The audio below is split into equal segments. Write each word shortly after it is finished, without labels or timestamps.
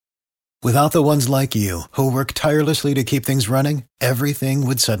Without the ones like you, who work tirelessly to keep things running, everything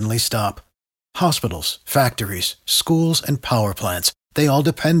would suddenly stop. Hospitals, factories, schools, and power plants, they all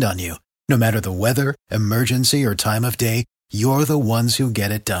depend on you. No matter the weather, emergency, or time of day, you're the ones who get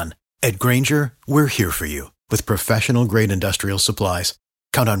it done. At Grainger, we're here for you with professional-grade industrial supplies.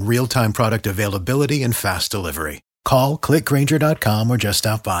 Count on real-time product availability and fast delivery. Call, click Grainger.com, or just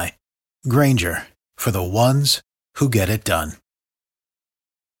stop by. Grainger, for the ones who get it done.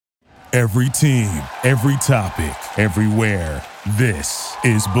 Every team, every topic, everywhere. This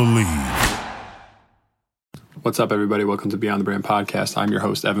is Believe. What's up, everybody? Welcome to Beyond the Brand Podcast. I'm your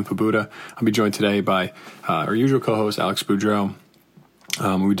host, Evan Pabuda. I'll be joined today by our usual co-host, Alex Boudreau.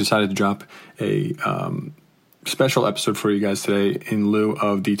 We decided to drop a special episode for you guys today in lieu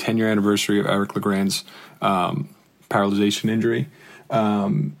of the 10-year anniversary of Eric LeGrand's paralyzation injury.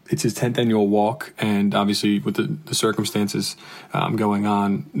 It's his 10th annual walk, and obviously with the circumstances going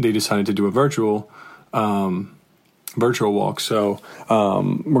on, they decided to do a virtual walk. So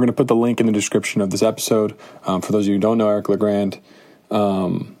we're going to put the link in the description of this episode. For those of you who don't know Eric LeGrand,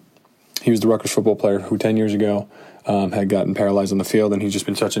 he was the Rutgers football player who 10 years ago had gotten paralyzed on the field, and he's just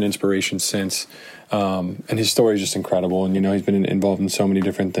been such an inspiration since. And his story is just incredible. And, he's been involved in so many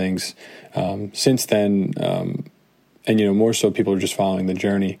different things since then. And, more so people are just following the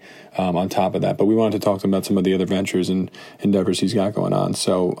journey on top of that. But we wanted to talk to him about some of the other ventures and endeavors he's got going on.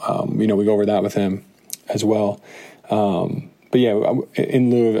 So, we go over that with him as well. But yeah, in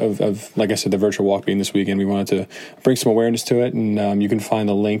lieu of, like I said, the virtual walk being this weekend, we wanted to bring some awareness to it. And you can find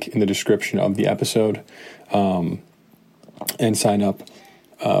the link in the description of the episode and sign up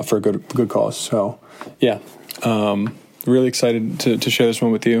for a good cause. So, yeah, really excited to share this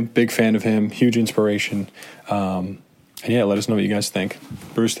one with you. Big fan of him, huge inspiration. And yeah, let us know what you guys think.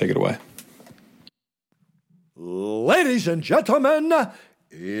 Bruce, take it away. Ladies and gentlemen,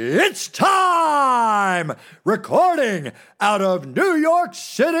 it's time! Recording out of New York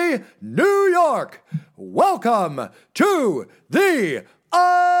City, New York. Welcome to the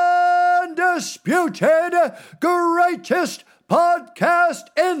undisputed greatest podcast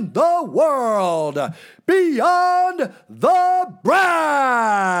in the world, Beyond the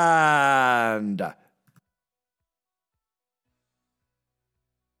Brand.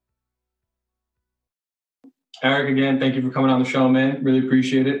 Eric, again, thank you for coming on the show, man. Really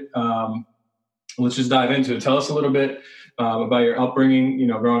appreciate it. Let's just dive into it. Tell us a little bit about your upbringing,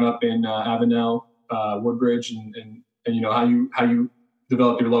 growing up in Avenel, Woodbridge, and how you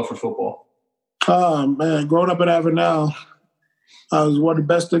developed your love for football. Man, growing up in Avenel was one of the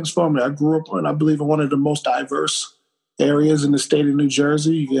best things for me. I grew up in, I believe, in one of the most diverse areas in the state of New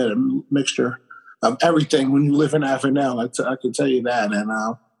Jersey. You get a mixture of everything when you live in Avenel. I can tell you that. And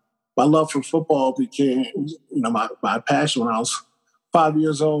my love for football became, my passion when I was 5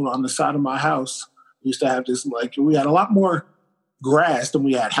 years old. On the side of my house, we used to have this, we had a lot more grass than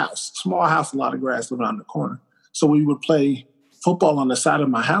we had house. Small house, a lot of grass living on the corner. So we would play football on the side of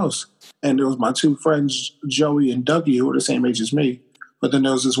my house. And there was my two friends, Joey and Dougie, who were the same age as me. But then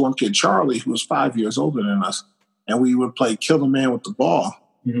there was this one kid, Charlie, who was 5 years older than us. And we would play kill the man with the ball.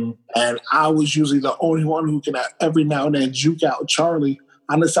 Mm-hmm. And I was usually the only one who can every now and then juke out Charlie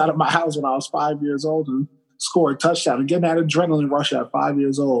on the side of my house when I was 5 years old and score a touchdown. And getting that adrenaline rush at 5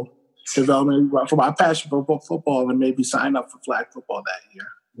 years old developed me for my passion for football and maybe sign up for flag football that year.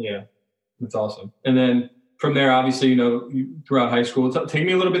 Yeah, that's awesome. And then from there, obviously, throughout high school, take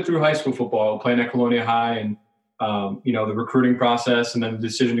me a little bit through high school football, playing at Colonia High and, the recruiting process and then the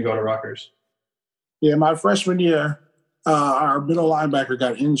decision to go to Rutgers. Yeah, my freshman year, our middle linebacker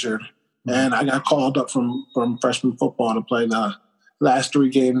got injured, and I got called up from freshman football to play the last 3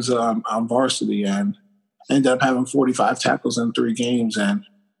 games on varsity, and ended up having 45 tackles in 3 games. And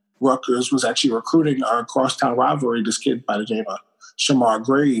Rutgers was actually recruiting our crosstown rivalry, this kid by the name of Shamar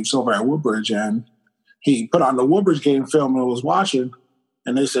Graves over at Woodbridge. And he put on the Woodbridge game film and was watching,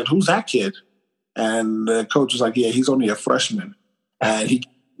 and they said, "Who's that kid?" And the coach was like, "Yeah, he's only a freshman." And he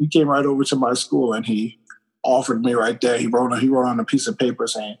came right over to my school and he offered me right there. He wrote on a piece of paper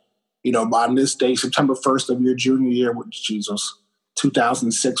saying, by this day, September 1st of your junior year, which was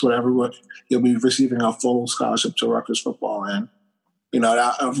 2006, whatever, you'll be receiving a full scholarship to Rutgers football. And,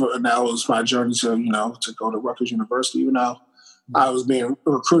 that was my journey to go to Rutgers University. Even though I was being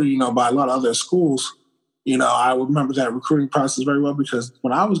recruited, by a lot of other schools, I remember that recruiting process very well because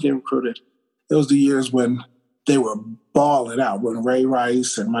when I was getting recruited, it was the years when they were balling out, when Ray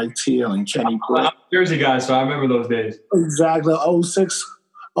Rice and Mike Teal and Kenny Britt. I'm a Jersey guy, so I remember those days. Exactly. 06,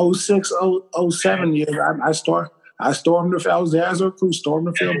 07 years. I stormed the field. I was there as a recruit. Stormed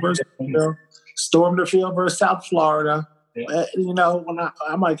the field versus South Florida. You know, when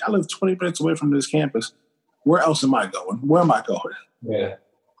I'm like, I live 20 minutes away from this campus. Where else am I going? Where am I going? Yeah.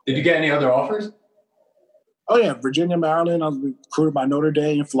 Did you get any other offers? Oh, yeah. Virginia, Maryland. I was recruited by Notre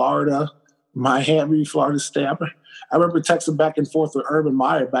Dame, Florida, Miami, Florida State. I remember texting back and forth with Urban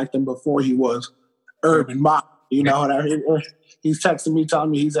Meyer back then before he was Urban Meyer. You know, and he's texting me,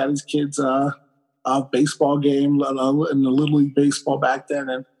 telling me he's at his kid's baseball game in the Little League baseball back then.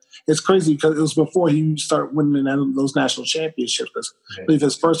 And it's crazy because it was before he started winning those national championships. Because I believe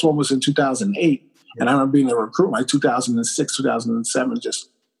his first one was in 2008. And I remember being a recruit like 2006, 2007, just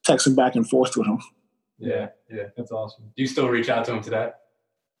texting back and forth with him. Yeah, that's awesome. Do you still reach out to him today?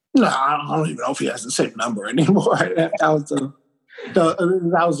 No, I don't even know if he has the same number anymore. That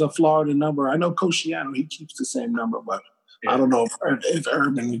was a Florida number. I know Coach Schiano, he keeps the same number, but I don't know if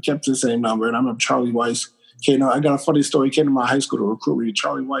Urban kept the same number. And I remember Charlie Weiss came. I got a funny story. He came to my high school to recruit me.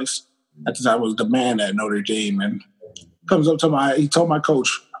 Charlie Weiss, at the time, was the man at Notre Dame, and comes up to he told my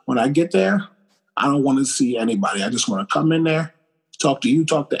coach, when I get there, I don't want to see anybody. I just want to come in there, talk to you,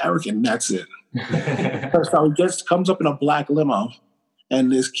 talk to Eric, and that's it. First time he comes up in a black limo,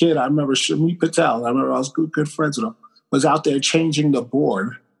 and this kid, I remember Shami Patel, I remember I was good friends with him, was out there changing the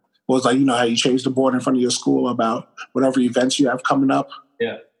board. It was like, you know how you change the board in front of your school about whatever events you have coming up?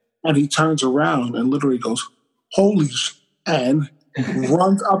 Yeah. And he turns around and literally goes, holy and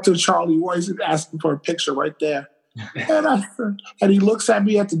runs up to Charlie Weiss and asks him for a picture right there. And he looks at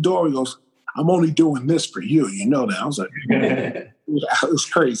me at the door. He goes, I'm only doing this for you. You know that. I was like, it was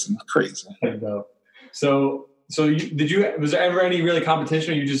crazy. So was there ever any really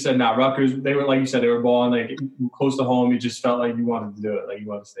competition? Or you just said, nah, Rutgers, they were, like you said, they were balling like close to home. You just felt like you wanted to do it. Like you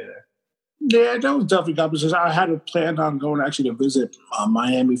wanted to stay there. Yeah, that was definitely competition. I had planned on going actually to visit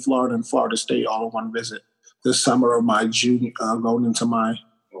Miami, Florida, and Florida State all in one visit this summer of my going into my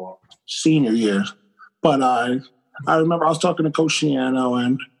senior year. But I remember I was talking to Coach Schiano,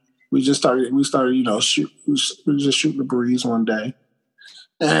 and we started, we were just shooting the breeze one day.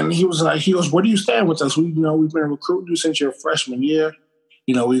 And he was, where do you stand with us? We've been recruiting you since your freshman year.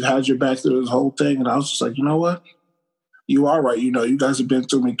 You know, we've had your back through this whole thing. And I was just like, you know what? You are right. You know, you guys have been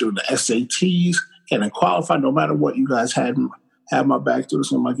through me through the SATs, getting qualified, no matter what. You guys had my back through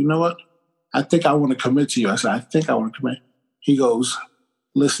this. And I'm like, you know what? I think I want to commit to you. I said, I think I want to commit. He goes,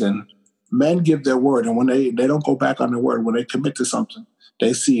 listen, men give their word. And when they don't go back on their word, when they commit to something,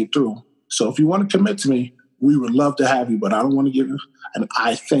 they see it through. So if you want to commit to me, we would love to have you, but I don't want to give you. And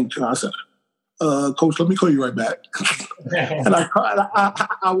I think, I said, Coach, let me call you right back. And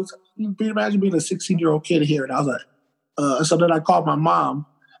I was, you can imagine being a 16-year-old kid here. And I was like, so then I called my mom,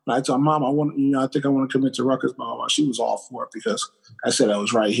 and I told Mom, I think I want to commit to Rutgers. Mom, she was all for it because I said I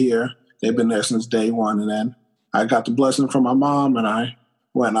was right here. They've been there since day one. And then I got the blessing from my mom, and I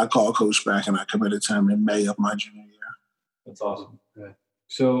went and I called Coach back, and I committed to him in May of my junior year. That's awesome. Yeah.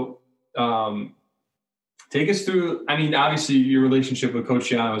 So, take us through, I mean, obviously your relationship with Coach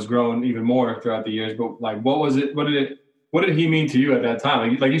Schiano has grown even more throughout the years, but like, what was it? What did he mean to you at that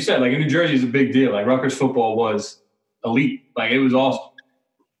time? Like you said, like in New Jersey is a big deal. Like Rutgers football was elite. Like it was awesome.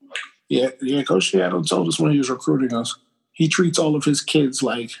 Yeah. Coach Schiano told us when he was recruiting us, he treats all of his kids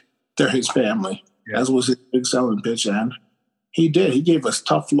like they're his family. Yeah. That was his big selling pitch. And he did. He gave us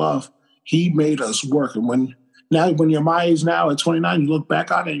tough love. He made us work. And when you're my age now at 29, you look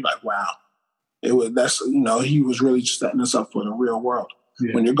back on it and you're like, wow. He was really setting us up for the real world.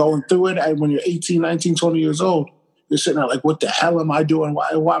 Yeah. When you're going through it, and when you're 18, 19, 20 years old, you're sitting there like, what the hell am I doing? Why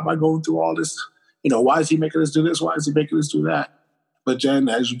am I going through all this? You know, why is he making us do this? Why is he making us do that? But then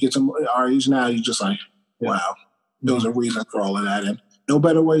as you get to our age now, you're just like, wow, there was a reason for all of that. And no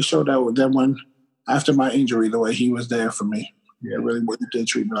better way to show that than when, after my injury, the way he was there for me. Yeah. It really did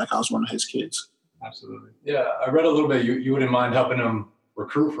treat me like I was one of his kids. Absolutely. Yeah, I read a little bit. You wouldn't mind helping him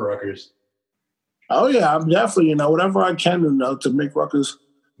recruit for Rutgers. Oh, yeah, I'm definitely, whatever I can to make Rutgers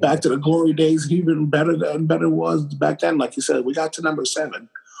back to the glory days, even better than better was back then. Like you said, we got to number 7,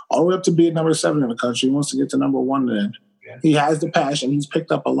 all the way up to being number 7 in the country. He wants to get to number 1 then. Yeah. He has the passion. He's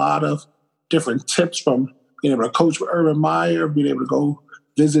picked up a lot of different tips from being able to coach with Urban Meyer, being able to go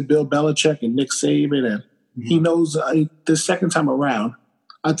visit Bill Belichick and Nick Saban. And he knows the second time around,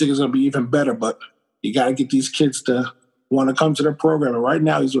 I think it's going to be even better. But you got to get these kids to want to come to their program. And right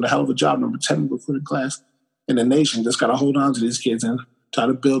now, he's doing a hell of a job, number 10 recruiting class in the nation. Just got to hold on to these kids and try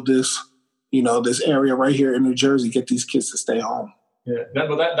to build this, this area right here in New Jersey, get these kids to stay home. Yeah, that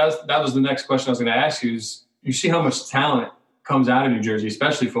was the next question I was going to ask you is, you see how much talent comes out of New Jersey,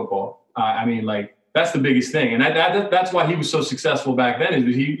 especially football. I mean, like, that's the biggest thing. And that's why he was so successful back then, is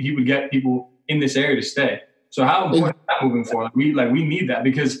that he would get people in this area to stay. So how important is that moving forward? We need that,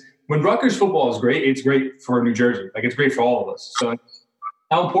 because when Rutgers football is great, it's great for New Jersey. Like, it's great for all of us. So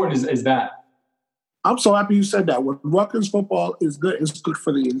how important is that? I'm so happy you said that. When Rutgers football is good, it's good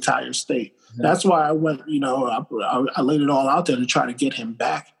for the entire state. Mm-hmm. That's why I went, I laid it all out there to try to get him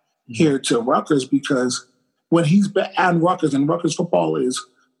back here to Rutgers, because when he's back at Rutgers and Rutgers football is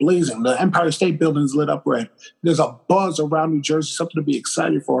blazing, the Empire State Building is lit up red. There's a buzz around New Jersey, something to be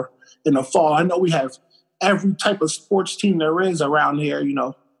excited for in the fall. I know we have every type of sports team there is around here,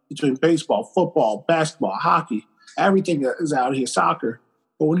 between baseball, football, basketball, hockey, everything is out here, soccer.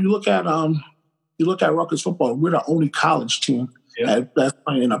 But when you look at Rutgers football, we're the only college team that's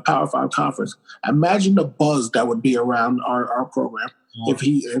playing in a Power 5 conference. Imagine the buzz that would be around our program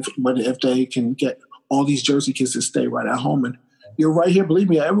if they can get all these Jersey kids to stay right at home. And you're right here, believe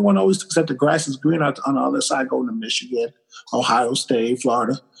me, everyone always thinks that the grass is green on the other side going to Michigan, Ohio State,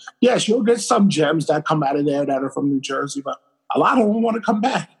 Florida. Yes, you'll get some gems that come out of there that are from New Jersey, but a lot of them want to come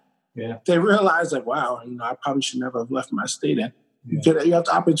back. Yeah. They realize that, wow, I probably should never have left my state. And you have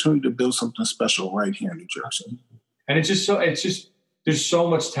the opportunity to build something special right here in New Jersey. And there's so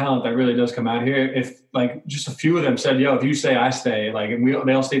much talent that really does come out here. If just a few of them said, "Yo, if you say I stay," and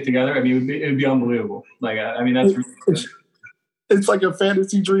they all stay together, I mean, it would be unbelievable. That's it's like a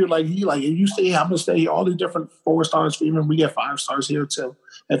fantasy dream. If you stay, I'm gonna stay here. All these different 4 stars for even we get 5 stars here too.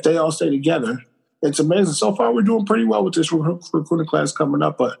 If they all stay together, it's amazing. So far, we're doing pretty well with this recruiting class coming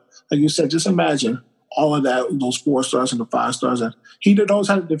up. But like you said, just imagine all of that, those 4 stars and the 5 stars, and he knows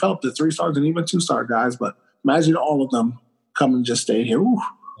how to develop the 3 stars and even 2-star guys. But imagine all of them come and just stay here. Ooh.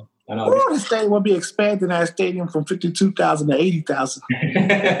 I know. The stadium will be expanding that stadium from 52,000 to 80,000.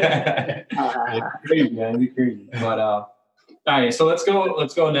 Crazy, man. It'd be crazy. But all right, so let's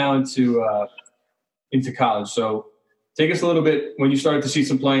go now into college. So take us a little bit when you started to see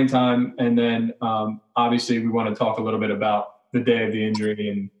some playing time, and then obviously we want to talk a little bit about the day of the injury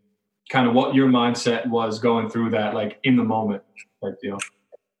and kind of what your mindset was going through that, in the moment type deal.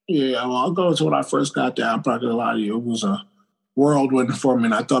 Yeah, well, I'll go into when I first got there. I'm not going to lie to you. It was a whirlwind for me,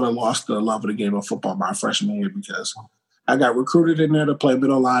 and I thought I lost the love of the game of football my freshman year because I got recruited in there to play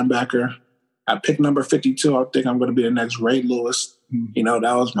middle linebacker. I picked number 52. I think I'm going to be the next Ray Lewis. That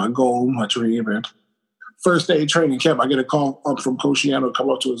was my goal, my dream. And first day of training camp, I get a call up from Coach Shiano to come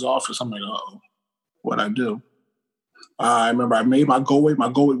up to his office. I'm like, uh-oh, what'd I do? I remember I made my goal weight.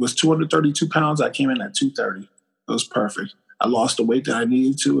 My goal weight was 232 pounds. I came in at 230. It was perfect. I lost the weight that I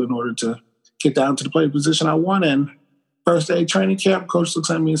needed to in order to get down to the play position I wanted. And first day of training camp, coach looks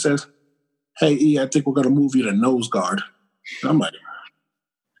at me and says, "Hey, E, I think we're going to move you to nose guard." And I'm like,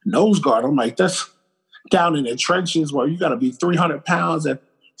 nose guard? I'm like, that's down in the trenches where you got to be 300 pounds and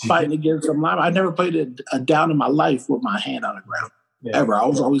fighting against some lineman. I never played a down in my life with my hand on the ground, ever. I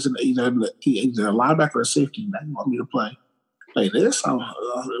was always either a linebacker or a safety. They want me to play this. It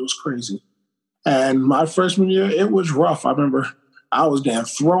was crazy. And my freshman year, it was rough. I remember I was getting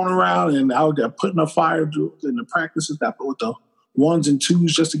thrown around and I would get put in a fire in the practices, got put with the 1s and 2s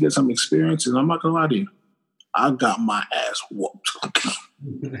just to get some experience. And I'm not going to lie to you, I got my ass whooped.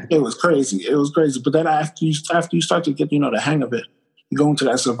 It was crazy. But then after you start to get, the hang of it, you go into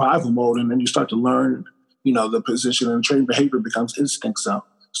that survival mode and then you start to learn, the position, and trained behavior becomes instinct. So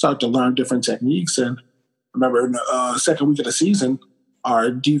start to learn different techniques. And I remember in the second week of the season,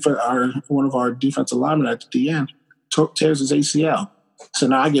 one of our defensive linemen at the end tears his ACL. So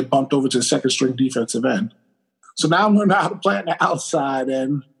now I get bumped over to the second string defensive end. So now I'm learning how to play on the outside,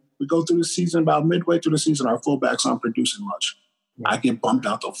 and we go through the season. About midway through the season, our fullbacks aren't producing much. I get bumped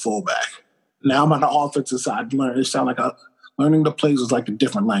out to fullback. Now I'm on the offensive side. It sounded like learning the plays was like a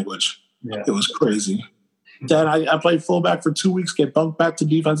different language. Yeah. It was crazy. Then I played fullback for 2 weeks, get bumped back to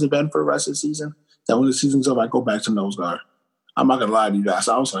defensive end for the rest of the season. Then when the season's over, I go back to nose guard. I'm not gonna lie to you guys.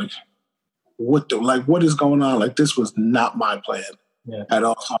 I was like, what is going on? This was not my plan at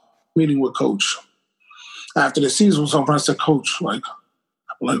all. So meeting with coach. After the season was over, I said, "Coach,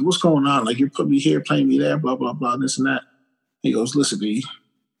 what's going on? You put me here, playing me there, blah, blah, blah, this and that." He goes, "Listen, B,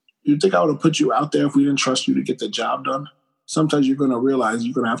 you think I would have put you out there if we didn't trust you to get the job done? Sometimes you're going to realize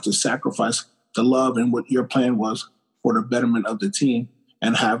you're going to have to sacrifice the love and what your plan was for the betterment of the team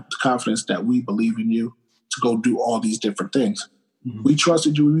and have the confidence that we believe in you to go do all these different things. Mm-hmm. We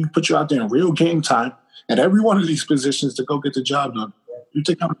trusted you. We put you out there in real game time at every one of these positions to go get the job done. You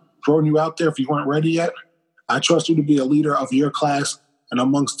think I'm throwing you out there if you weren't ready yet? I trust you to be a leader of your class and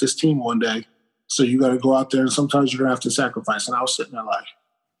amongst this team one day. So you got to go out there, and sometimes you're going to have to sacrifice." And I was sitting there like,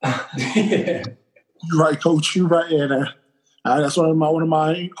 "You're right, coach. You're right." And that's one of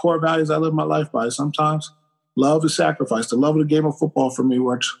my core values I live my life by. Sometimes love is sacrifice. The love of the game of football for me,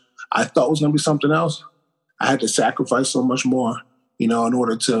 which I thought was going to be something else, I had to sacrifice so much more, in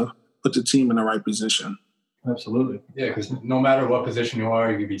order to put the team in the right position. Absolutely. Yeah, because no matter what position you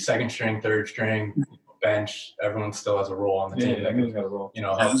are, you could be second string, third string, bench. Everyone still has a role on the team. Everyone's got a role. You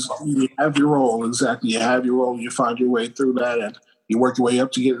know, You have your role, exactly. You have your role. You find your way through that, and you work your way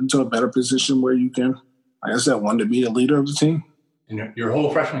up to get into a better position where you can, like I said, want to be the leader of the team. and your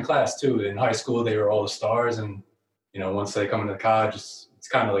whole freshman class too. In high school, they were all the stars, and once they come into college, it's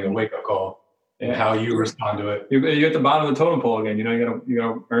kind of like a wake up call. And how you respond to it. You're at the bottom of the totem pole again. You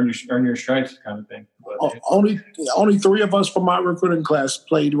gotta earn your stripes, kind of thing. But, Only 3 of us from my recruiting class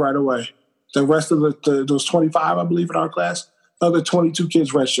played right away. The rest of those 25, I believe, in our class, other 22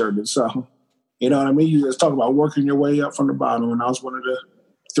 kids redshirted. So, you know what I mean? You just talk about working your way up from the bottom, and I was one of the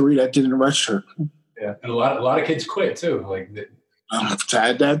 3 that didn't redshirt. Yeah, and a lot of kids quit too.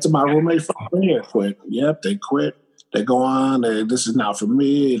 Tied that to my roommate from here. Quit. Yep, they quit. They go on. This is not for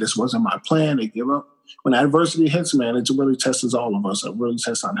me. This wasn't my plan. They give up. When adversity hits, man, it really tests all of us. It really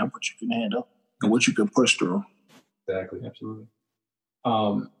tests on how much you can handle and what you can push through. Exactly. Absolutely.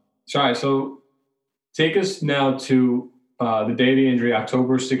 Sorry. So take us now to the day of the injury,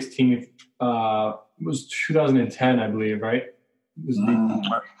 October 16th. It was 2010, I believe, right?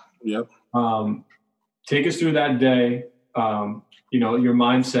 Yep. Take us through that day. Your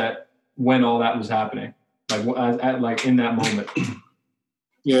mindset when all that was happening. Like in that moment.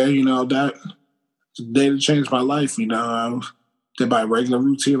 Yeah, that day that changed my life. I did my regular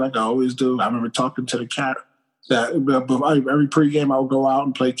routine like I always do. I remember talking to the cat that every pregame I would go out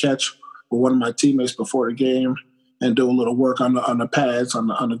and play catch with one of my teammates before the game and do a little work on the pads, on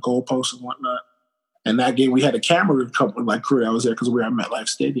the goalposts and whatnot. And that game we had a camera crew that was there because we were at MetLife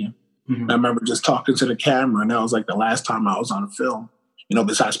Stadium. Mm-hmm. And I remember just talking to the camera, and that was like the last time I was on film.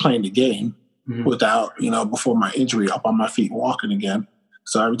 Besides playing the game. Mm-hmm. Without, before my injury, up on my feet walking again.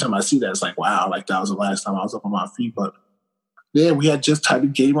 So every time I see that, it's like, wow, like that was the last time I was up on my feet. But yeah, we had just tied the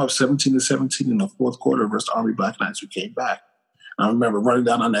game up 17-17 in the fourth quarter versus the Army Black Knights. We came back. And I remember running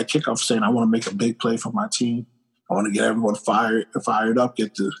down on that kickoff saying, I want to make a big play for my team. I want to get everyone fired up,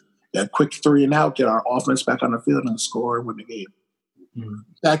 get a quick 3 and out, get our offense back on the field and score and win the game. Mm-hmm.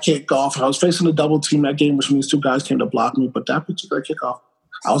 That kickoff, I was facing a double team that game, which means 2 guys came to block me. But that particular kickoff,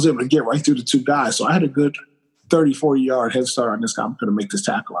 I was able to get right through the 2 guys. So I had a good 30, 40-yard head start on this guy. I'm going to make this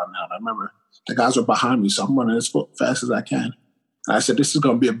tackle on now. And I remember the guys were behind me, so I'm running as fast as I can. And I said, this is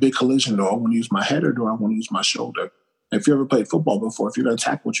going to be a big collision. Do I want to use my head or do I want to use my shoulder? And if you ever played football before, if you're going to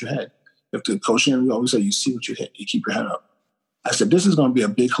tackle with your head, if the coach always say you see what you hit, you keep your head up. I said, this is going to be a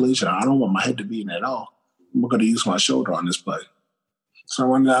big collision. I don't want my head to be in it at all. I'm going to use my shoulder on this play. So I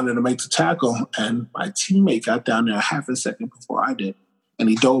went down there to make the tackle, and my teammate got down there a half a second before I did. And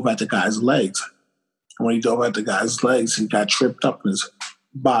he dove at the guy's legs. And when he dove at the guy's legs, he got tripped up and his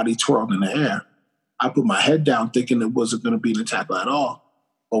body twirled in the air. I put my head down thinking it wasn't going to be the tackle at all.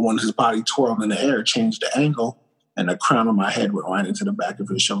 But when his body twirled in the air, it changed the angle, and the crown of my head went right into the back of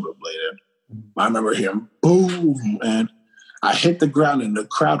his shoulder blade. I remember hearing boom, and I hit the ground, and the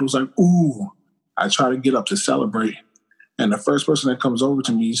crowd was like, ooh. I tried to get up to celebrate. And the first person that comes over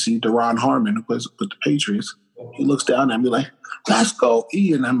to me, you see Deron Harmon, who plays with the Patriots. He looks down at me like, let's go,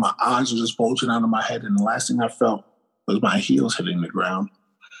 E. And then my eyes were just bulging out of my head. And the last thing I felt was my heels hitting the ground.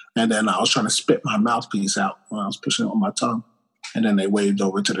 And then I was trying to spit my mouthpiece out when I was pushing it on my tongue. And then they waved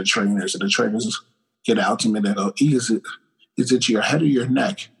over to the trainers. And the trainers get out to me. They go, E, is it your head or your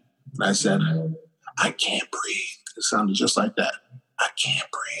neck? And I said, I can't breathe. It sounded just like that. I can't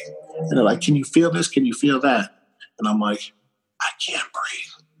breathe. And they're like, can you feel this? Can you feel that? And I'm like, I can't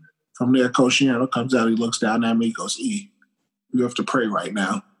breathe. From there, Coach Shiano comes out, he looks down at me, he goes, E, you have to pray right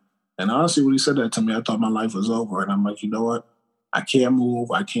now. And honestly, when he said that to me, I thought my life was over. And I'm like, you know what? I can't move,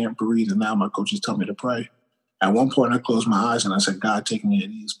 I can't breathe, and now my coaches tell me to pray. At one point, I closed my eyes and I said, God, take me at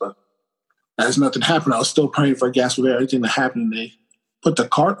ease. But as nothing happened, I was still praying for gas with everything that happened. They put the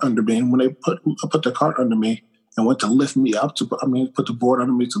cart under me. And when they put the cart under me and went to lift me up, put the board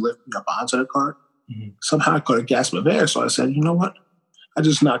under me to lift me up onto the cart, somehow I caught a gasp of air. So I said, you know what? I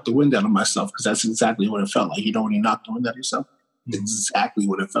just knocked the wind out of myself, because that's exactly what it felt like. You know when you knock the wind out of yourself? Mm-hmm. Exactly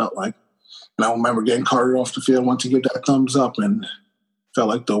what it felt like. And I remember getting carted off the field, went to give that thumbs up, and felt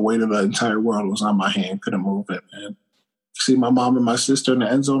like the weight of the entire world was on my hand. Couldn't move it. And see my mom and my sister in the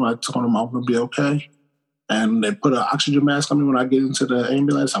end zone. I told them I'm going to be okay. And they put an oxygen mask on me when I get into the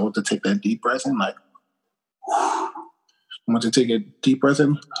ambulance. I went to take that deep breath in, like, I went to take a deep breath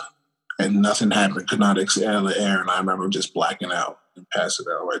in, and nothing happened. Could not exhale the air. And I remember just blacking out and passing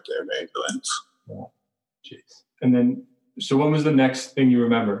out right there in the ambulance. Oh, jeez. And then, so when was the next thing you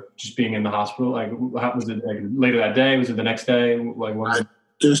remember? Just being in the hospital? Like, how was it, like, later that day? Was it the next day? Like, what was it?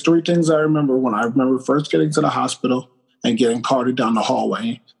 There's 3 things I remember. When I remember first getting to the hospital and getting carted down the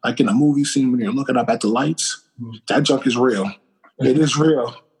hallway. Like in a movie scene when you're looking up at the lights, that junk is real. It is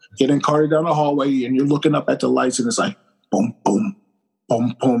real. Getting carted down the hallway and you're looking up at the lights and it's like, boom, boom,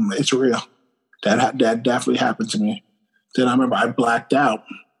 boom, boom. It's real. That definitely happened to me. Then I remember I blacked out.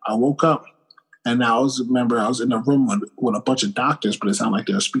 I woke up and I was in a room with a bunch of doctors, but it sounded like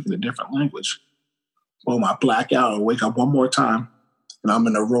they were speaking a different language. Boom, I black out. I wake up one more time and I'm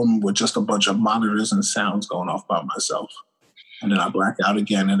in a room with just a bunch of monitors and sounds going off by myself. And then I black out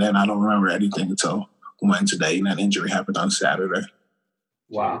again, and then I don't remember anything until Wednesday, and that injury happened on Saturday.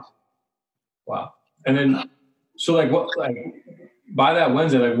 Wow. And then, so by that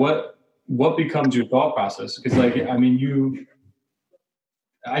Wednesday, what becomes your thought process? Because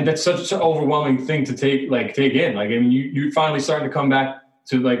that's such an overwhelming thing to take in. You finally starting to come back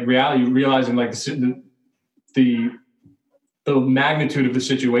to reality, realizing the magnitude of the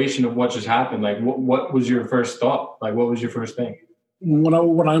situation of what just happened. What was your first thought? What was your first thing? When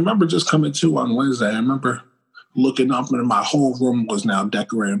I remember just coming to on Wednesday, I remember looking up and my whole room was now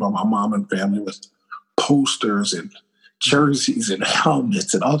decorated by my mom and family with posters and jerseys and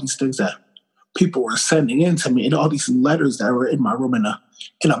helmets and all these things that people were sending in to me, and all these letters that were in my room in a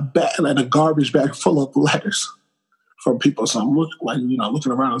garbage bag full of letters from people. So I'm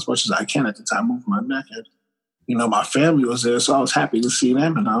looking around as much as I can at the time, moving my neck. And, my family was there, so I was happy to see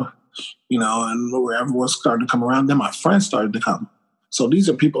them. And where everyone started to come around, then my friends started to come. So these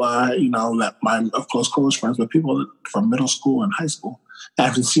are people that my of close friends, but people from middle school and high school I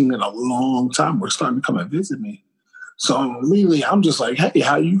haven't seen in a long time were starting to come and visit me. So immediately I'm just like, hey,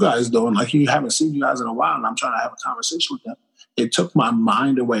 how you guys doing? You haven't seen you guys in a while, and I'm trying to have a conversation with them. It took my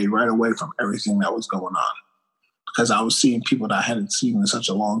mind right away from everything that was going on, because I was seeing people that I hadn't seen in such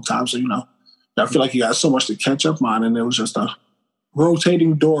a long time. So, I feel like you got so much to catch up on, and it was just a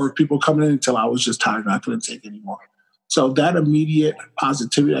rotating door of people coming in until I was just tired and I couldn't take it anymore. So that immediate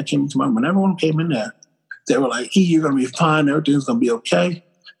positivity that came into my mind, when everyone came in there, they were like, you're going to be fine. Everything's going to be okay.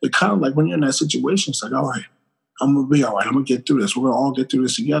 It's kind of like when you're in that situation, it's like, all right, I'm going to be all right. I'm going to get through this. We're going to all get through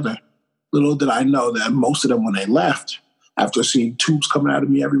this together. Little did I know that most of them, when they left, after seeing tubes coming out of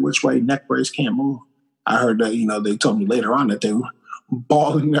me every which way, neck brace, can't move, I heard that, they told me later on that they were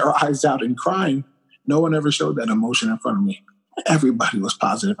bawling their eyes out and crying. No one ever showed that emotion in front of me. Everybody was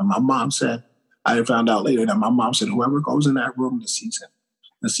positive. And my mom said, I found out later that my mom said, whoever goes in that room this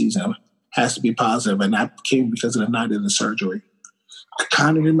season has to be positive. And that came because of the night of the surgery. I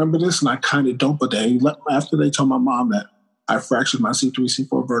kind of remember this and I kind of don't, but after they told my mom that I fractured my C3,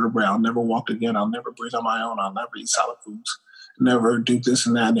 C4 vertebrae, I'll never walk again, I'll never breathe on my own, I'll never eat solid foods, never do this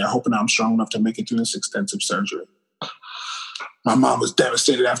and that, and they're hoping I'm strong enough to make it through this extensive surgery. My mom was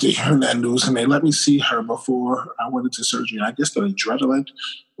devastated after hearing that news, and they let me see her before I went into surgery. And I guess the adrenaline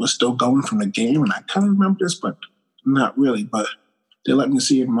was still going from the game, and I kind of remember this, but not really. But they let me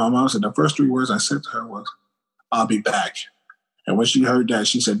see it. My mom said the first 3 words I said to her was, "I'll be back." And when she heard that,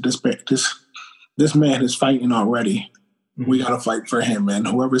 she said, "This man is fighting already. We got to fight for him, and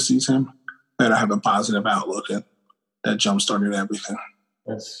whoever sees him better have a positive outlook." And that jump-started everything.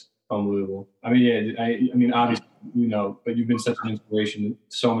 That's unbelievable. Obviously, but you've been such an inspiration to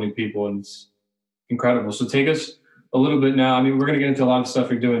so many people, and it's incredible. So take us a little bit now. We're going to get into a lot of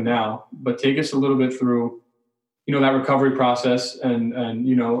stuff you're doing now, but take us a little bit through, that recovery process and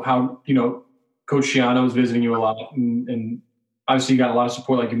how, Coach Schiano was visiting you a lot, and obviously you got a lot of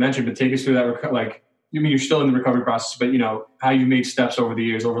support, like you mentioned, but take us through that, you're still in the recovery process, but how you made steps over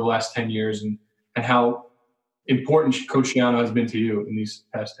the last 10 years and how important Coach Schiano has been to you in these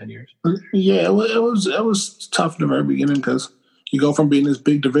past 10 years. Yeah, it was tough in the very beginning because you go from being this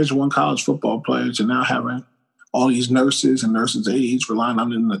big Division I college football player to now having all these nurses and nurses' aides relying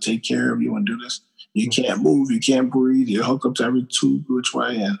on them to take care of you and do this. You can't move, you can't breathe, you're hooked up to every tube which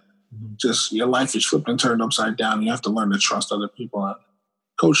way, and just your life is flipped and turned upside down. You have to learn to trust other people. And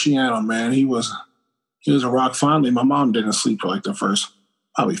Coach Schiano, man, he was a rock. Finally, my mom didn't sleep for the first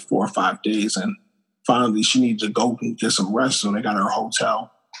probably 4 or 5 days, and finally she needed to go and get some rest, so they got her a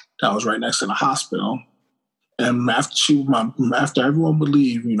hotel that was right next to the hospital. And after everyone would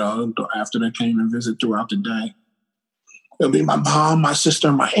leave, after they came and visit throughout the day, it would be my mom, my sister,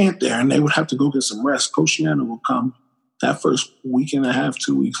 and my aunt there, and they would have to go get some rest. Coach Schiano would come that first week and a half,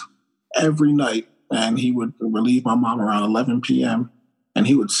 2 weeks, every night, and he would relieve my mom around 11 p.m., and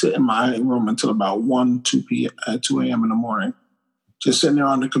he would sit in my room until about 2 a.m. in the morning, just sitting there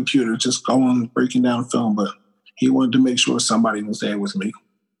on the computer, just breaking down film. But he wanted to make sure somebody was there with me.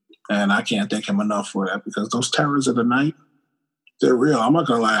 And I can't thank him enough for that, because those terrors of the night, they're real. I'm not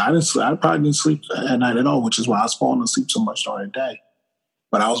going to lie. I probably didn't sleep at night at all, which is why I was falling asleep so much during the day.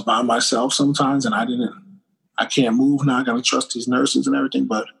 But I was by myself sometimes, and I I can't move now. I got to trust these nurses and everything.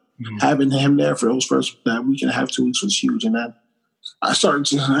 But having him there for those first that week and a half, 2 weeks was huge. And that I started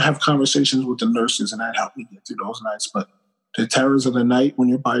to have conversations with the nurses, and that helped me get through those nights. But the terrors of the night when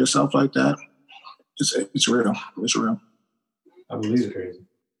you're by yourself like that, it's real. It's real. I believe it's crazy.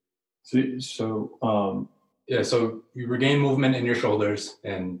 So you regain movement in your shoulders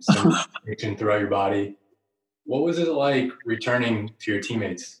and some action throughout your body. What was it like returning to your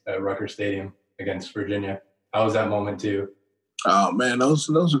teammates at Rutgers Stadium against Virginia? How was that moment too? Oh man, those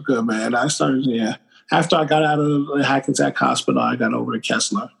are good, man. I started, after I got out of the Hackensack Hospital, I got over to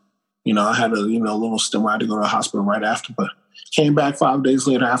Kessler. I had a little stint where I had to go to the hospital right after, but came back 5 days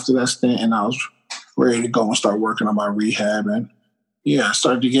later after that stint, and I was ready to go and start working on my rehab. And I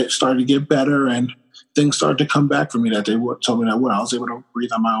started to get better, and things started to come back for me that they told me that I was able to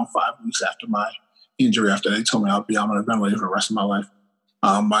breathe on my own 5 weeks after my injury. After they told me I'd be on a ventilator for the rest of my life,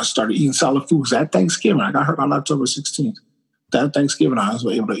 I started eating solid foods. That Thanksgiving, I got hurt on October 16th. That Thanksgiving, I was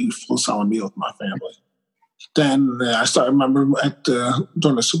able to eat full solid meal with my family. Then I remember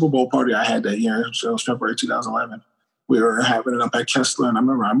during the Super Bowl party I had that year, so it was February 2011. We were having it up at Kessler, and I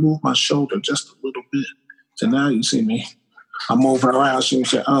remember I moved my shoulder just a little bit. So now you see me, I'm moving around,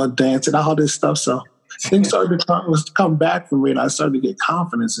 dancing, all this stuff. So things started to come back for me, and I started to get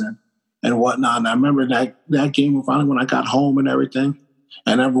confidence in and whatnot. And I remember that game finally when I got home and everything,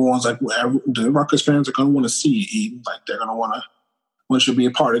 and everyone's like, the Rutgers fans are going to want to see you eat. Like they're going to want you to be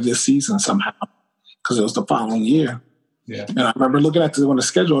a part of this season somehow, because it was the following year. Yeah. And I remember looking at when the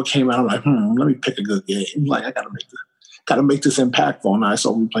schedule came out, I'm like, let me pick a good game. Like I got to make this impactful. And I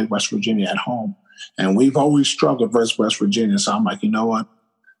saw we played West Virginia at home, and we've always struggled versus West Virginia. So I'm like, you know what?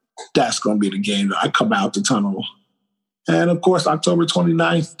 That's going to be the game that I come out the tunnel. And of course, October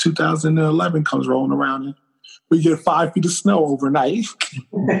 29th, 2011 comes rolling around, and we get 5 feet of snow overnight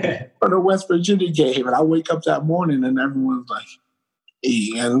for the West Virginia game. And I wake up that morning, and everyone's like,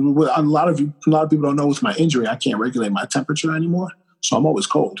 and a lot of people don't know with my injury, I can't regulate my temperature anymore. So I'm always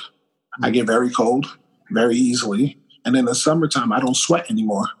cold. I get very cold very easily. And in the summertime, I don't sweat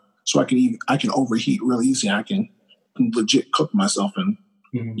anymore. So I can overheat real easy. I can legit cook myself. And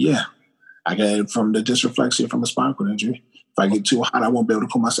I get it from the dysreflexia from a spinal cord injury. If I get too hot, I won't be able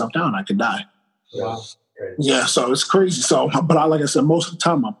to cool myself down. I could die. Wow. Yeah, so it's crazy. So, but like I said, most of the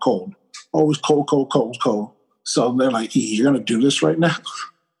time I'm cold. Always cold. So they're like, you're going to do this right now?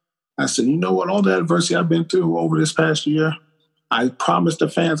 I said, you know what? All the adversity I've been through over this past year, I promised the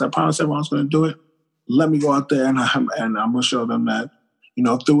fans, I promised everyone I was going to do it. Let me go out there and I'm going to show them that,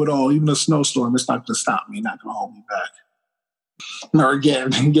 through it all, even a snowstorm, it's not going to stop me, not going to hold me back. Or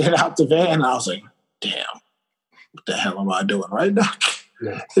again, get out the van, and I was like, damn, what the hell am I doing right now?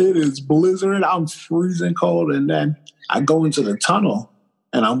 Yeah. It is blizzard. I'm freezing cold. And then I go into the tunnel,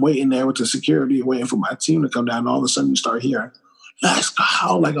 and I'm waiting there with the security, waiting for my team to come down. And all of a sudden, you start hearing, let's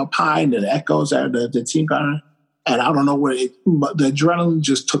go, like a pie, and the echoes there, the team got in. And I don't know but the adrenaline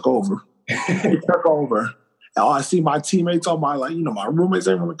just took over. It took over. And I see my teammates, my roommates,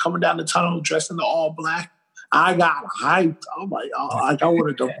 everyone coming down the tunnel dressed in the all black. I got hyped. I'm like, I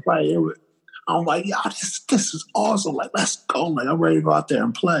wanted to play. I'm like, this is awesome. Like, let's go. Like, I'm ready to go out there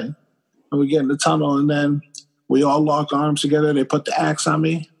and play. And we get in the tunnel, and then we all lock arms together. They put the axe on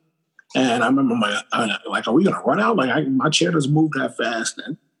me. And I remember are we going to run out? Like, my chair doesn't move that fast.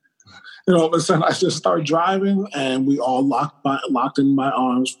 And, all of a sudden, I just start driving, and we all locked in my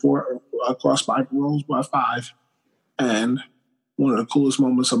arms across 5 rows by 5. And one of the coolest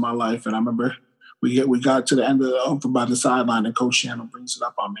moments of my life. And I remember we got to the end of by the sideline, and Coach Shannon brings it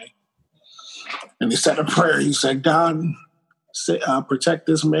up on me. And he said a prayer. He said, God, protect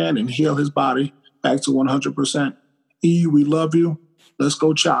this man and heal his body back to 100%. E, we love you. Let's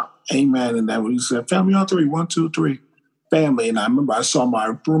go chop. Amen. And then we said, family on 3, 1, 2, 3. Family. And I remember I saw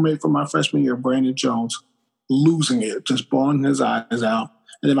my roommate from my freshman year, Brandon Jones, losing it, just bawling his eyes out.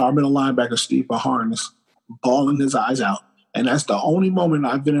 And then our middle linebacker, Steve Harness, bawling his eyes out. And that's the only moment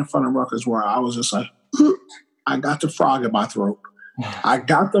I've been in front of Rutgers where I was just like, I got the frog in my throat.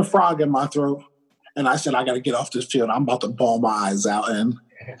 And I said, I got to get off this field. I'm about to bawl my eyes out. And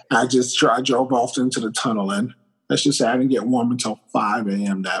I drove off into the tunnel. And let's just say I didn't get warm until 5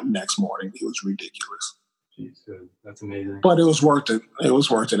 a.m. that next morning. It was ridiculous. Jeez, that's amazing. But it was worth it. It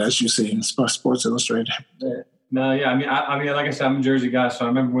was worth it, as you see in Sports Illustrated. No, yeah. I mean, like I said, I'm a Jersey guy, so I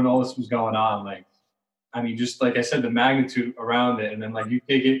remember when all this was going on. Like, I mean, just like I said, the magnitude around it, and then like you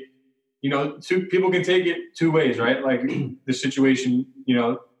take it, people can take it 2 ways, right? Like the situation,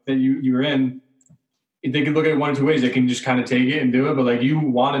 that you're in, they can look at it 1 or 2 ways. They can just kind of take it and do it, but like you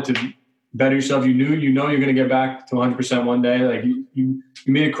wanted to better yourself. You know you're going to get back to 100% one day. Like you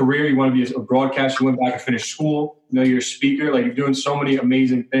made a career. You want to be a broadcaster. You went back and finished school. You know, you're a speaker. Like, you're doing so many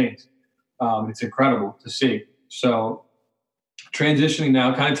amazing things. It's incredible to see. So transitioning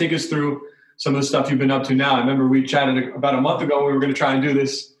now, kind of take us through some of the stuff you've been up to now. I remember we chatted about a month ago. We were going to try and do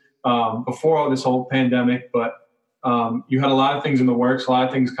this before all this whole pandemic, but you had a lot of things in the works, a lot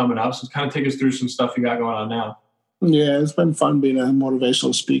of things coming up. So kind of take us through some stuff you got going on now. Yeah, it's been fun being a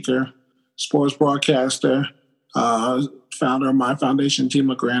motivational speaker, sports broadcaster, founder of my foundation, Team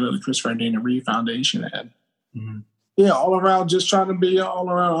LeGrand, of the Christopher and Dana Reed Foundation. And yeah, all around, just trying to be an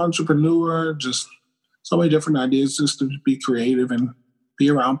all-around entrepreneur, just so many different ideas just to be creative and be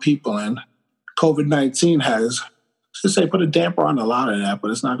around people. And COVID-19 has, let's say, put a damper on a lot of that,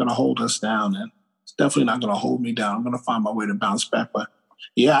 but it's not going to hold us down. And it's definitely not going to hold me down. I'm going to find my way to bounce back. But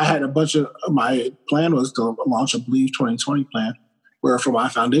yeah, I had a bunch of, my plan was to launch a Believe 2020 plan, where for my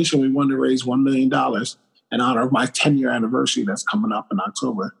foundation, we wanted to raise $1 million in honor of my 10-year anniversary that's coming up in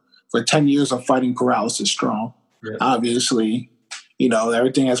October. For 10 years of fighting paralysis strong. Yeah. Obviously, you know,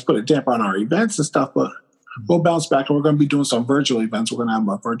 everything has put a damper on our events and stuff, but we'll bounce back, and we're going to be doing some virtual events. We're going to have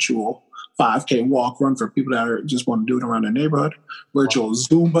a virtual 5K walk run for people that just want to do it around their neighborhood, virtual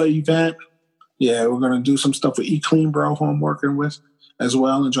Zumba event. Yeah, we're going to do some stuff with eCleanBro, who I'm working with as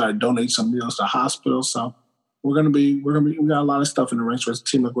well, and try to donate some meals to hospitals. So we got a lot of stuff in the range for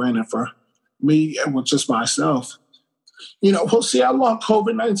Team LeGrand, and for me and with just myself. You know, we'll see how long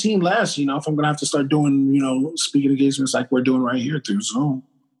COVID-19 lasts. You know, if I'm going to have to start doing, you know, speaking engagements like we're doing right here through Zoom,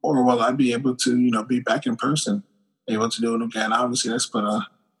 or will I be able to, you know, be back in person, able to do it again? Obviously, that's put a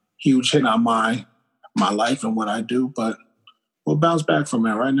huge hit on my life and what I do, but we'll bounce back from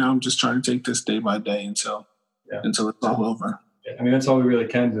it. Right now, I'm just trying to take this day by day until it's all over. Yeah, I mean, that's all we really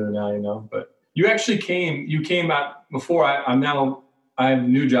can do now, you know. But you actually came out before. I have a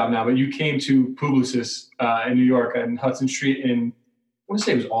new job now, but you came to Publicis in New York in Hudson Street in, I want to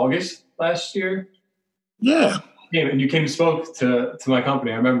say it was August last year. Yeah. And you came and spoke to my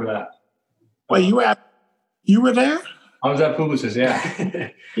company. I remember that. Wait, you were there? I was at Publicis, yeah.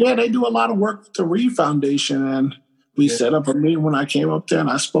 Yeah, they do a lot of work with the Reed Foundation, and we set up a meeting when I came up there,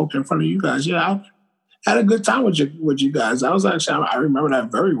 and I spoke in front of you guys. Yeah, I had a good time with you guys. I remember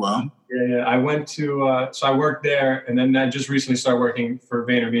that very well. Yeah. I went to, so I worked there, and then I just recently started working for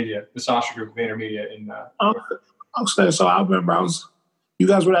VaynerMedia, the Sasha Group of VaynerMedia. Okay, so I remember you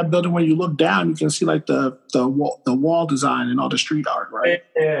guys were that building where you look down, you can see like the wall design and all the street art, right?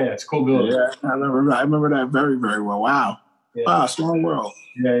 Yeah, it's a cool building. Yeah, I remember that very, very well. Wow. Yeah. Wow, small world.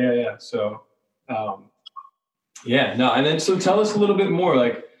 Yeah. So, and then so tell us a little bit more,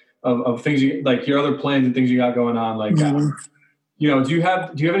 like, of things like your other plans and things you got going on, like. You know, do you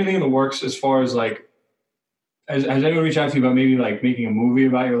have anything in the works as far as like, has anyone reached out to you about maybe like making a movie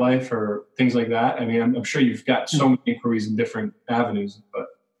about your life or things like that? I mean, I'm sure you've got so many inquiries in different avenues, but.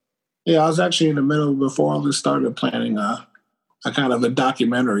 Yeah, I was actually in the middle, before all this started, planning a kind of a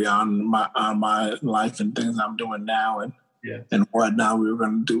documentary on my life and things I'm doing now and what now we were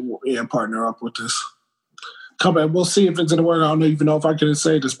going to do, partner up with this company. We'll see if it's going to work. I don't even know if I can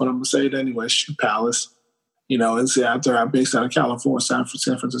say this, but I'm going to say it anyway. Shoe Palace. You know, it's I'm based out of California, San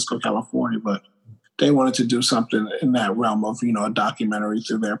Francisco, California, but they wanted to do something in that realm of, you know, a documentary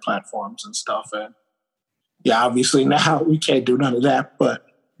through their platforms and stuff. And yeah, obviously now we can't do none of that, but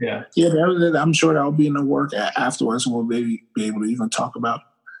yeah, I'm sure that'll be in the work afterwards, and we'll maybe be able to even talk about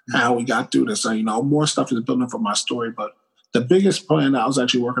how we got through this. So, you know, more stuff is building for my story, but the biggest plan that I was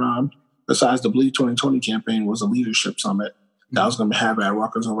actually working on, besides the Believe 2020 campaign, was a leadership summit that I was going to have at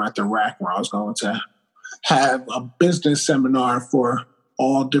Rutgers over at the RAC, where I was going to have a business seminar for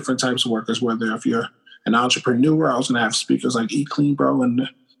all different types of workers, whether if you're an entrepreneur. I was going to have speakers like eCleanBro and the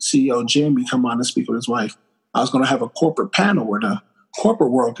CEO Jamie come on and speak with his wife. I was going to have a corporate panel where the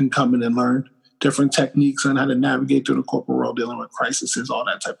corporate world can come in and learn different techniques on how to navigate through the corporate world, dealing with crises, all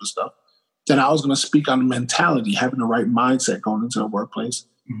that type of stuff. Then I was going to speak on the mentality, having the right mindset going into the workplace.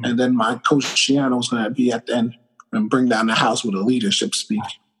 Mm-hmm. And then my coach, Shiano, was going to be at the end and bring down the house with a leadership speak.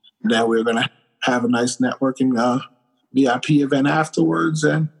 And then we were going to have a nice networking VIP event afterwards.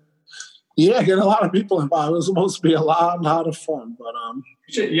 And yeah, get a lot of people involved. It was supposed to be a lot of fun. But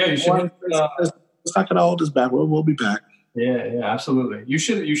you should. It's not going to hold us back. We'll be back. Yeah, absolutely. You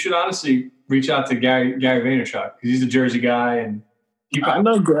should honestly reach out to Gary Vaynerchuk, because he's a Jersey guy, and I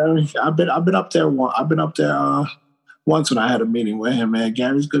know Gary. I've been up there. I've been up there once when I had a meeting with him. Man,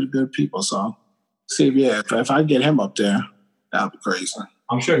 Gary's good people. So see, if I get him up there, that'd be crazy.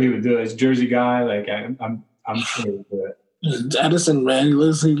 I'm sure he would do it. He's a Jersey guy. Like I'm sure he would do it. Edison, man, he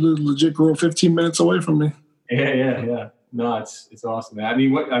legit grew 15 minutes away from me. Yeah. No, it's awesome, man. I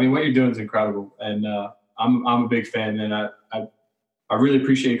mean, what you're doing is incredible, and I'm a big fan, and I really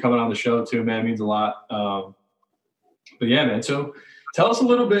appreciate you coming on the show too, man. It means a lot. But yeah, man. So tell us a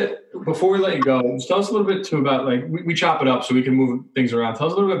little bit before we let you go. Just tell us a little bit too about, like, we chop it up so we can move things around. Tell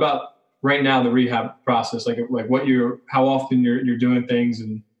us a little bit about right now the rehab process, like how often you're doing things,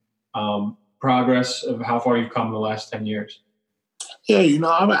 and progress of how far you've come in the last 10 years. Yeah,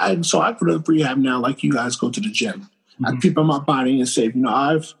 I go to rehab now like you guys go to the gym. Mm-hmm. I keep my body in shape.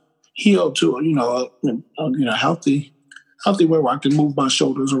 I've healed to a healthy way where I can move my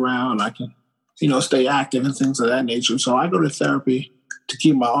shoulders around. I can stay active and things of that nature. So I go to therapy to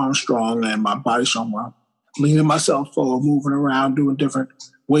keep my arms strong and my body strong. I'm leaning myself forward, moving around, doing different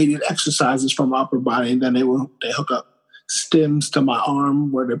weighted exercises from my upper body, and then they hook up stems to my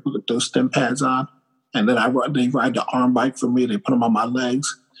arm where they put those stem pads on, and then they ride the arm bike for me. They put them on my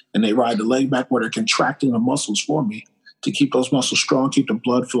legs, and they ride the leg back where they're contracting the muscles for me to keep those muscles strong, keep the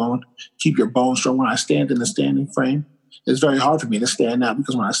blood flowing, keep your bones strong. When I stand in the standing frame, it's very hard for me to stand out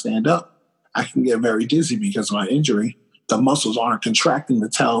because when I stand up, I can get very dizzy because of my injury. The muscles aren't contracting to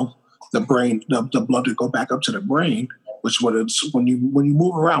tell the brain, the blood to go back up to the brain, which when you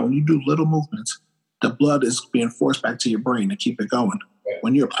move around, when you do little movements, the blood is being forced back to your brain to keep it going.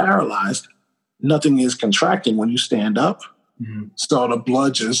 When you're paralyzed, nothing is contracting when you stand up. Mm-hmm. So the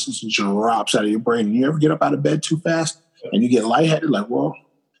blood just drops out of your brain. And you ever get up out of bed too fast and you get lightheaded? Like, well,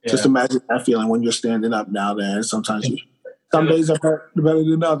 just imagine that feeling when you're standing up now there. Sometimes some days are better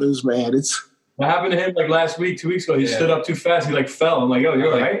than others, man. What happened to him like last week, 2 weeks ago? He stood up too fast. He fell. I'm like, oh,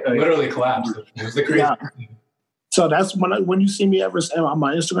 you're right. Literally collapsed. It was the crazy. Yeah. So that's when you see me on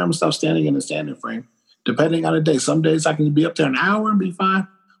my Instagram and stuff standing in the standing frame, depending on the day. Some days I can be up there an hour and be fine.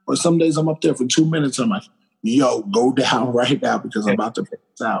 Or some days I'm up there for 2 minutes and I'm like, yo, go down right now because I'm about to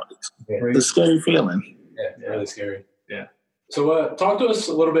pass out. It's a scary feeling. Yeah, really scary. Yeah. So talk to us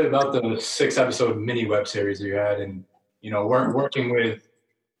a little bit about the 6-episode mini web series that you had, and, working with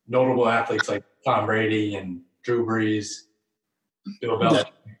notable athletes like Tom Brady and Drew Brees, Bill Belichick.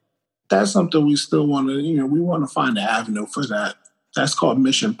 That's something we still want to, we want to find an avenue for that. That's called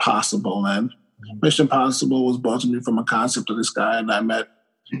Mission Possible. And Mission Possible was brought to me from a concept of this guy and I met.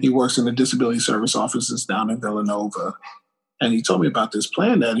 He works in the disability service offices down in Villanova. And he told me about this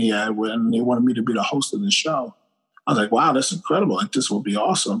plan that he had when he wanted me to be the host of the show. I was like, wow, that's incredible. Like, this will be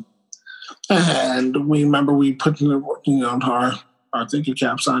awesome. And we put our thinking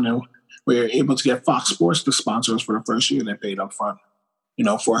caps on, and we were able to get Fox Sports to sponsor us for the first year. They paid up front,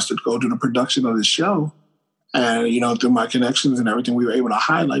 for us to go do the production of the show. And, through my connections and everything, we were able to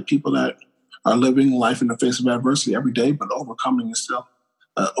highlight people that are living life in the face of adversity every day, but overcoming and still,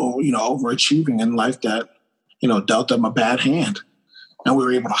 overachieving in life that, dealt them a bad hand. And we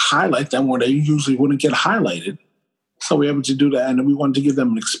were able to highlight them where they usually wouldn't get highlighted. So we were able to do that. And we wanted to give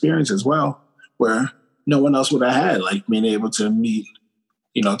them an experience as well where no one else would have had, like being able to meet,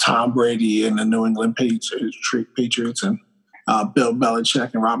 Tom Brady and the New England Patriots and Bill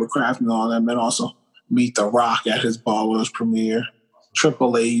Belichick and Robert Kraft and all them, and also meet The Rock at his Ballers premiere,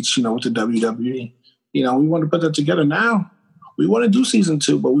 Triple H, with the WWE. We want to put that together now. We want to do season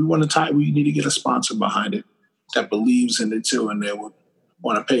 2, but we need to get a sponsor behind it that believes in it too, and they would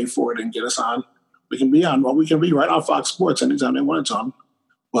want to pay for it and get us on. We can be right on Fox Sports anytime they want it to.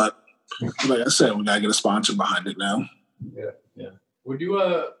 But like I said, we got to get a sponsor behind it now. Yeah. Would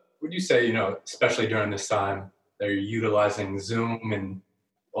you say, especially during this time, that you're utilizing Zoom and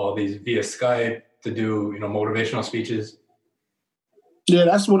all these via Skype to do, motivational speeches? Yeah,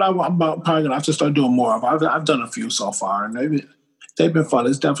 that's what I'm probably going to have to start doing more of. I've done a few so far, and they've been fun.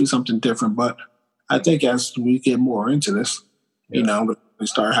 It's definitely something different, but I think as we get more into this, we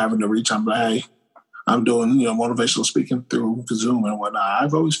start having to reach out, hey, I'm doing, motivational speaking through Zoom and whatnot.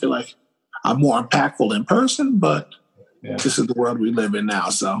 I've always feel like I'm more impactful in person, but this is the world we live in now.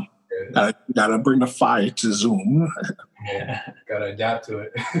 So gotta bring the fire to Zoom. Gotta adapt to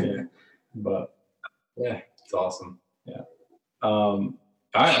it. But it's awesome. Yeah. All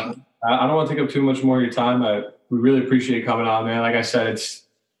right. I don't want to take up too much more of your time. We really appreciate you coming on, man. Like I said, it's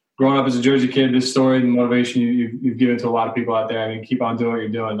growing up as a Jersey kid, this story and motivation you've given to a lot of people out there. I mean, keep on doing what you're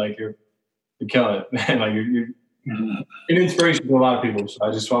doing. Like you're killing it, man. Like you're an inspiration to a lot of people. So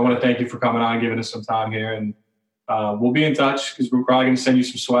I want to thank you for coming on and giving us some time here. And we'll be in touch because we're probably going to send you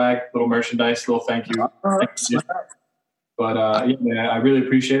some swag, little merchandise, little thank you. But man, I really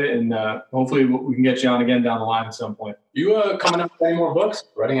appreciate it. And hopefully we can get you on again down the line at some point. You coming up with any more books?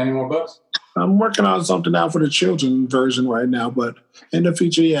 Writing any more books? I'm working on something now for the children version right now, but in the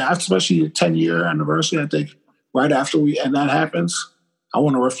future, especially 10-year anniversary, I think right after that happens, I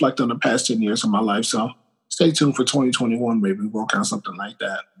want to reflect on the past 10 years of my life. So stay tuned for 2021. Maybe we'll work on something like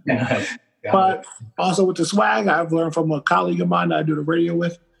that. Yeah. But also with the swag, I've learned from a colleague of mine that I do the radio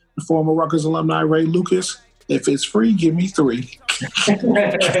with, the former Rutgers alumni, Ray Lucas. If it's free, give me 3.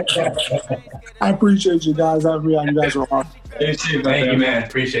 I appreciate you guys. You guys are awesome. Thank you, man.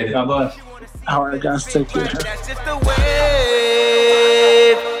 Appreciate it. God bless. All right, guys, take care. That's just the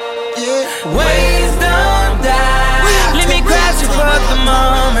way. Waves don't die. Let me grab you for the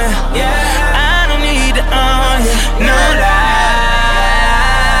moment. Yeah, I don't need to own you. No lie.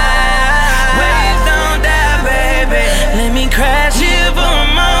 Waves don't die, baby. Let me crash here for a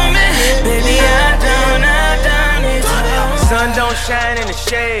moment. Baby, I don't need to. Sun don't shine in the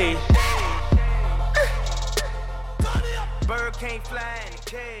shade. Bird can't fly in the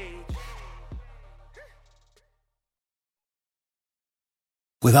cage.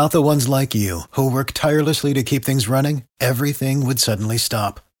 Without the ones like you, who work tirelessly to keep things running, everything would suddenly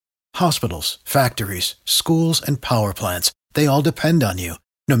stop. Hospitals, factories, schools, and power plants, they all depend on you.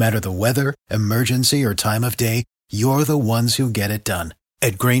 No matter the weather, emergency, or time of day, you're the ones who get it done.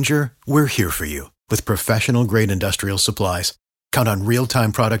 At Grainger, we're here for you with professional-grade industrial supplies. Count on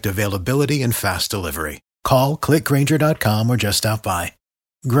real-time product availability and fast delivery. Call, click Grainger.com, or just stop by.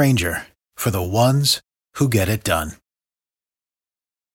 Grainger, for the ones who get it done.